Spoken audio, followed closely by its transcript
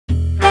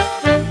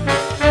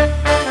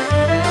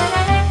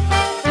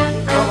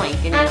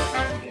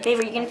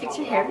you gonna fix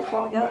your hair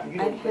before we go? What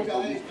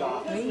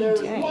are you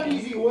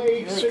doing?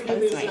 Really close to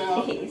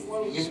my face.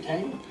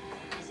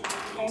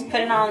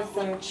 Putting on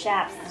some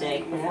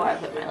chapstick before I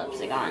put my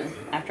lipstick on.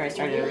 After I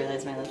started to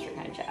realize my lips were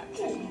kind of chapped.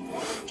 I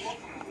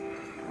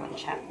want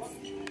chapped lips.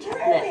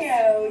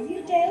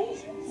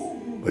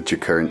 What's your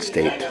current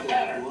state?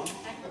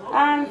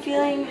 I'm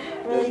feeling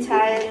really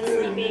tired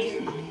and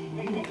sleepy,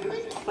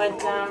 but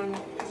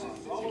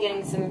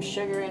getting some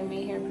sugar in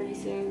me here pretty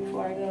soon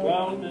before I go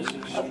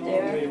up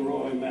there.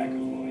 Roy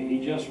McAvoy. He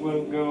just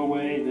won't go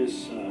away.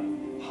 This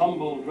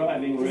humble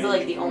driving range. These are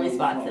like the only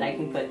spots that I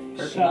can put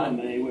perfume on.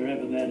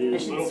 Wherever that is. I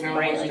should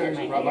spray it like in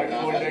my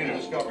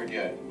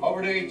hair.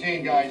 Over to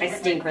 18, guys. I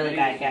stink really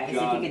bad, guys. If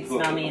you could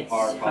smell me, it's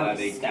so No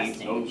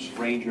disgusting.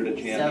 stranger to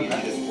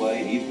championship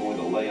play. He's going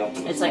to lay up.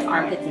 It's like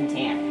armpits and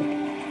tan.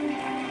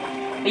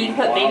 But you can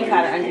put baby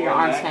powder under your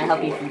arms to kind of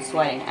help you from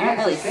sweating. I don't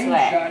really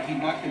sweat. Shot he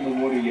knocked in the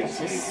water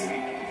yesterday. It's just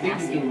The thing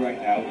to do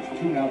right now is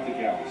tune out the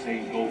gallery,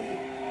 saying go for it.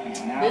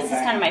 This is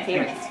kind of my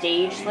favorite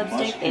stage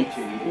lipstick. It's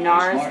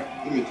NARS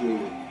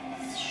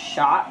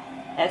Shop,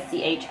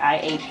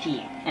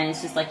 S-C-H-I-A-P. And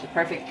it's just like the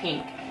perfect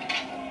pink.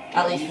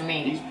 At least for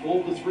me. He's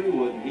pulled the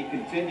 3-wood and he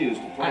continues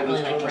to play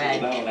really this like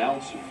tournament red. without an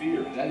ounce of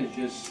fear. That is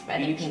just I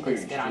think pink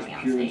looks good on me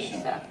on stage,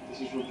 so.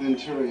 This is with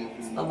Ventura.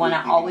 It's the one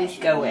I always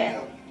go with.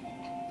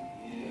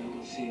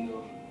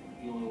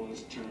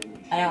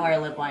 I don't wear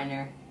lip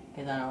liner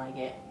because I don't like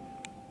it.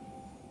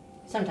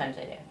 Sometimes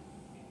I do,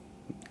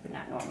 but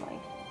not normally.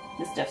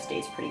 This stuff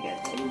stays pretty good.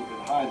 A little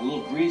bit high, the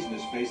little grease in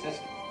his face.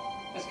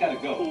 That's gotta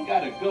go.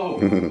 Gotta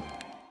go.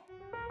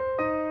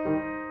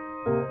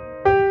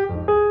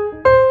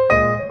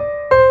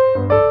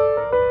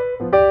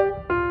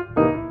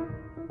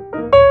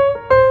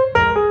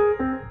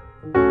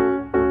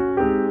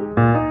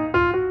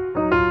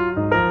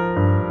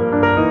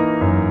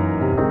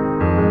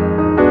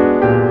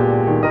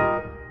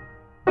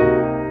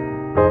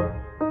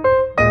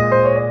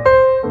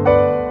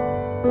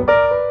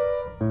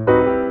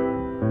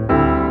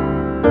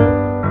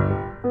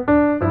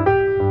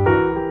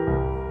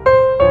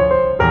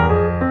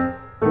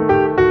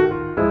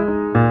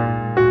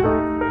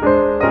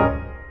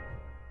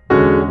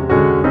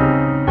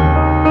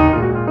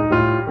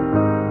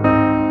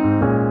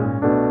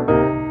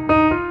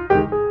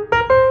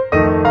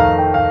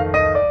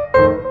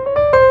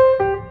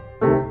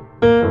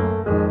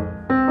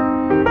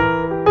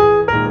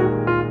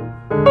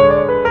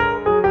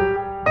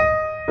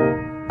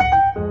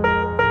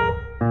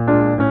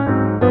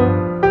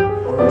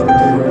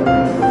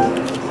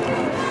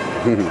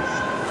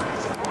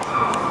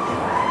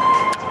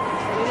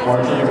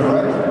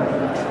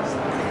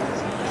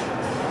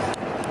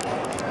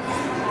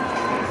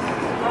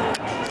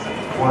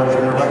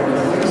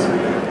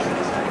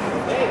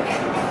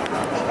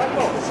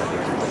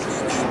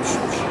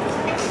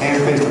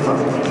 Hand face to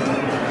front.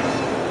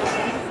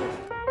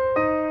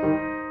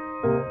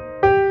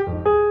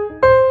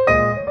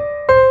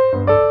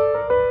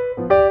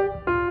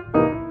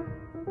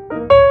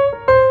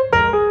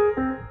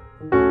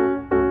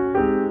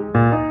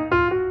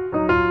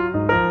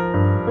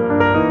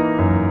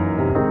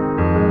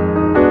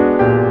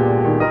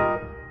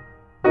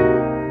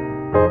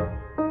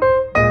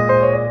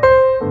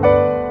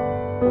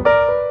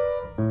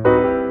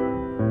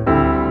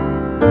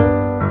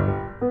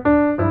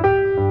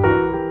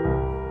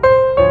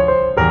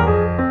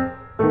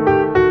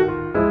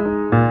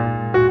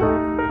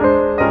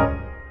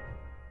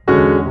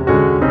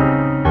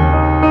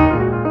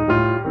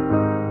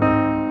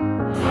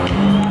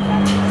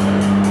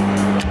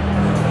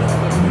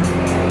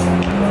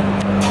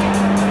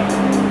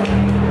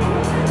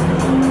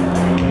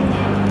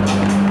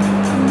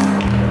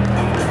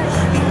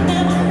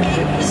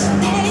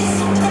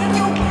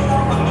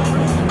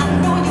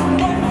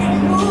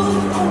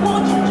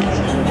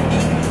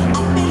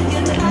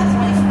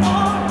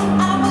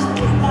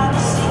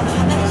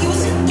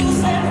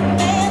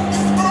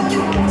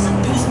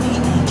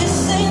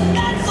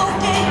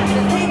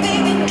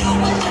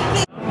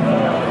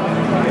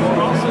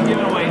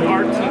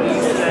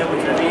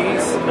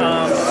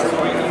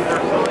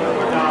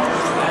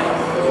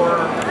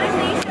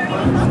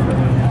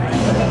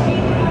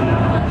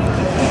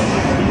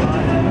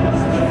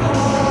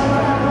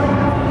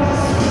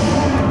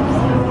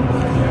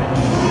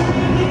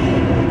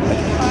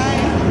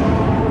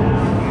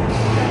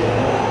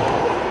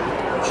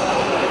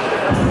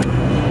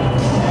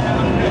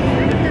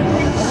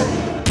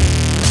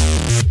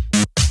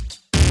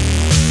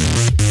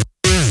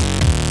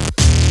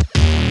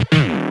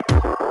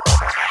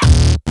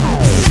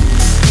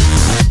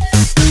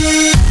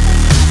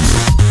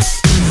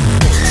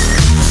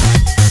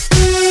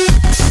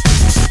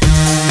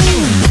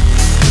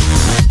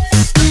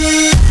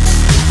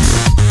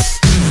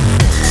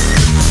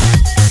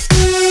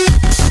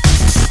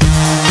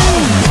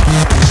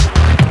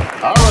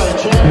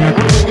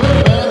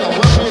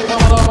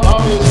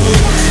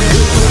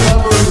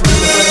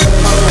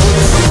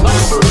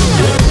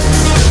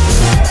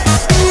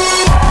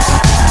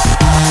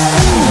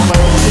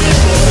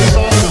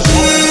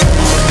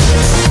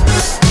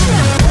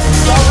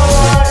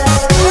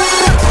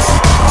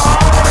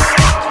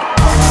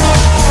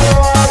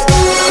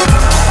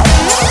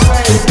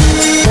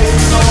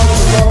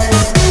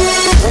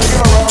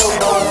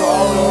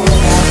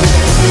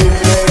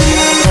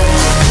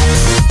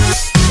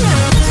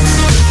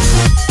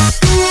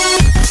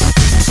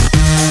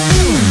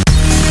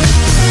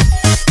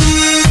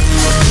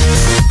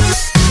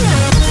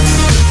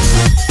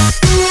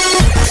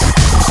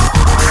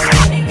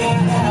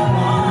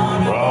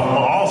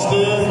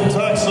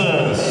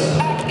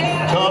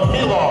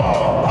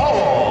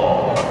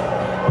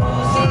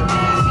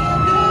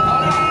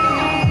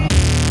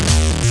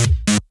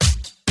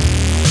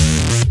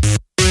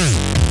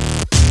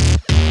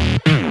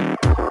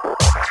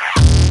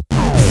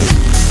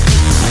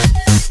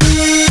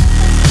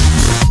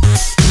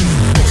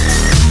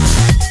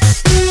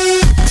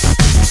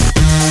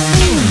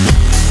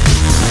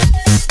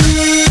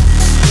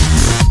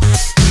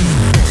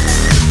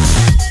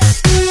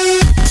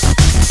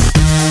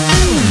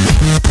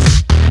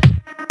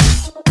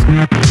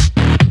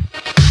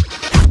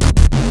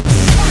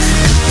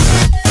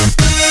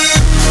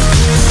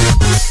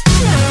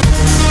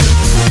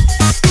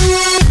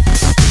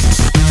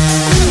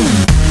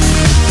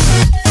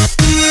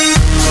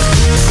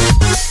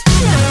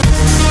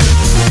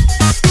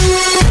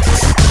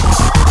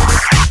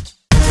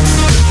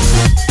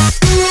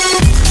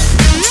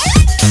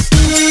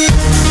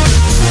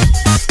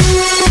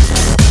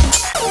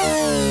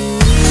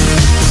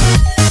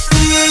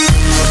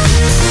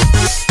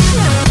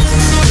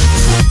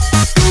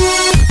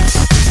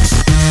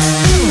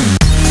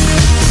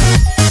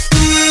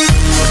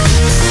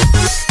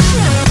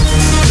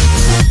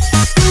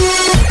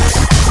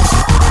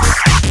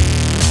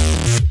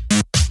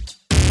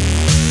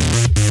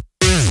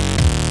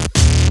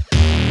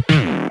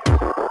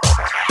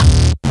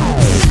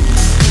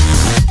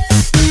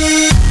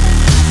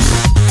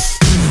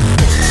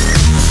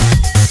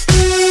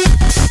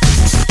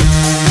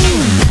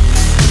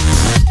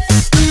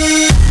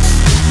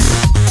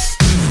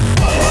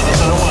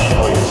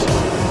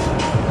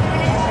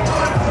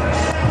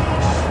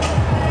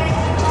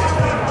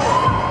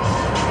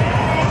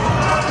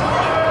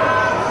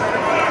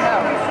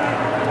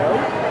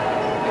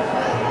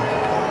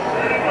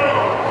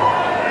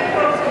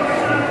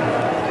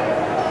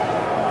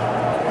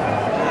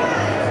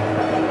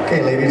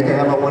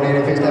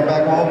 180, face that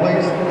back wall,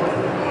 please.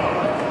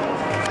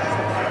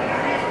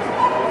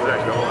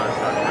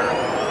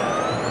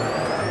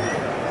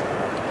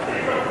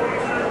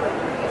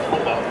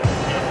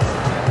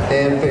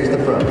 And face the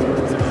front.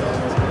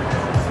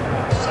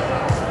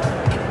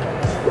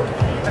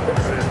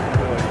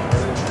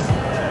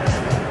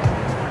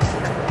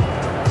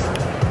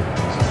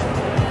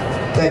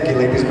 Thank you,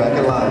 ladies. Back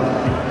in line.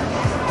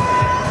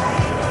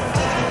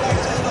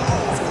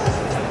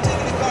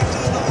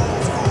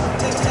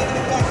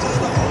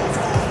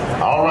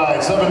 All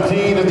right,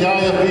 17 at the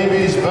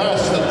IFBB's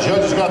best. The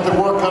judges got their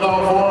work cut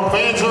out for them.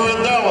 Fans are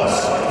in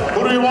Dallas.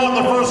 Who do you want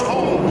in the first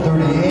hole?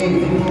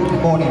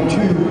 38, 42,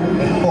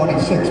 and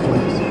 46,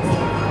 please.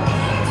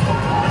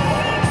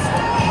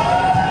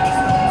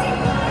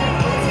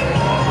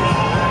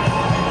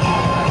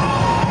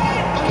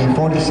 Okay,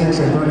 46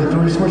 and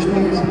 33, switch,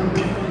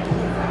 please.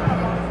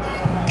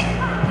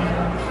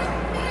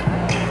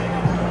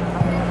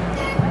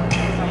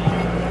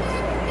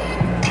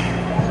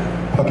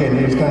 Okay,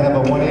 ladies, can I have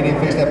a 180 and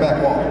face that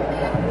back wall?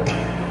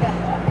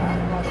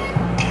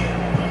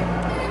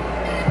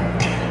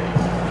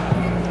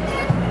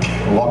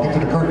 Walk into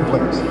the curtain,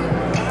 please.